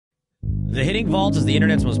The Hitting Vault is the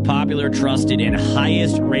internet's most popular, trusted, and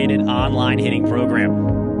highest-rated online hitting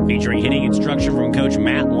program, featuring hitting instruction from Coach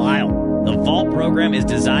Matt Lisle. The Vault program is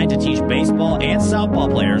designed to teach baseball and softball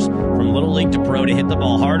players from Little League to Pro to hit the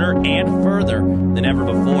ball harder and further than ever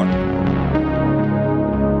before.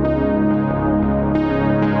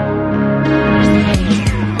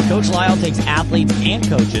 Coach Lisle takes athletes and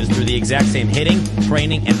coaches through the exact same hitting,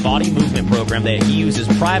 training, and body movement program that he uses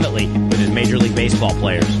privately with his Major League Baseball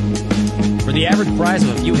players. For the average price of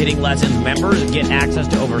a few hitting lessons, members get access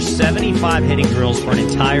to over 75 hitting drills for an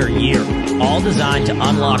entire year, all designed to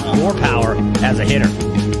unlock your power as a hitter.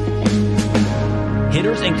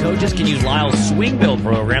 Hitters and coaches can use Lisle's Swing Build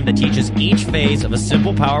program that teaches each phase of a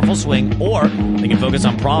simple, powerful swing, or they can focus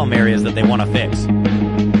on problem areas that they want to fix.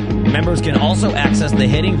 Members can also access the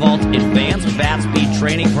Hitting Vault Advanced Bat Speed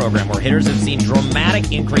Training Program, where hitters have seen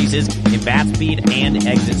dramatic increases in bat speed and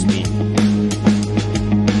exit speed.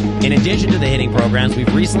 In addition to the hitting programs,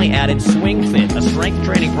 we've recently added Swing Fit, a strength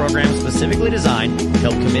training program specifically designed to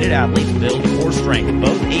help committed athletes build core strength.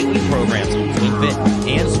 Both 8-week programs, Swing Fit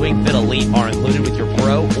and Swing Fit Elite, are included with your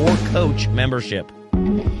pro or coach membership.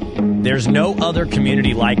 There's no other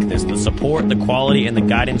community like this. The support, the quality, and the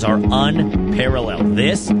guidance are unparalleled.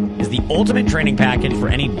 This is the ultimate training package for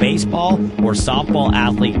any baseball or softball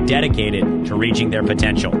athlete dedicated to reaching their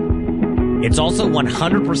potential. It's also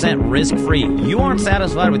 100% risk-free. You aren't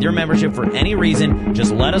satisfied with your membership for any reason,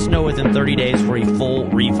 just let us know within 30 days for a full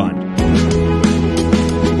refund.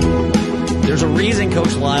 There's a reason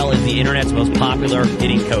Coach Lisle is the internet's most popular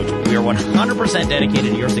hitting coach. We are 100%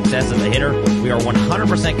 dedicated to your success as a hitter. We are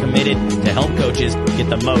 100% committed to help coaches get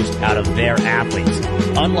the most out of their athletes.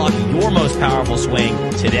 Unlock your most powerful swing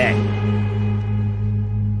today.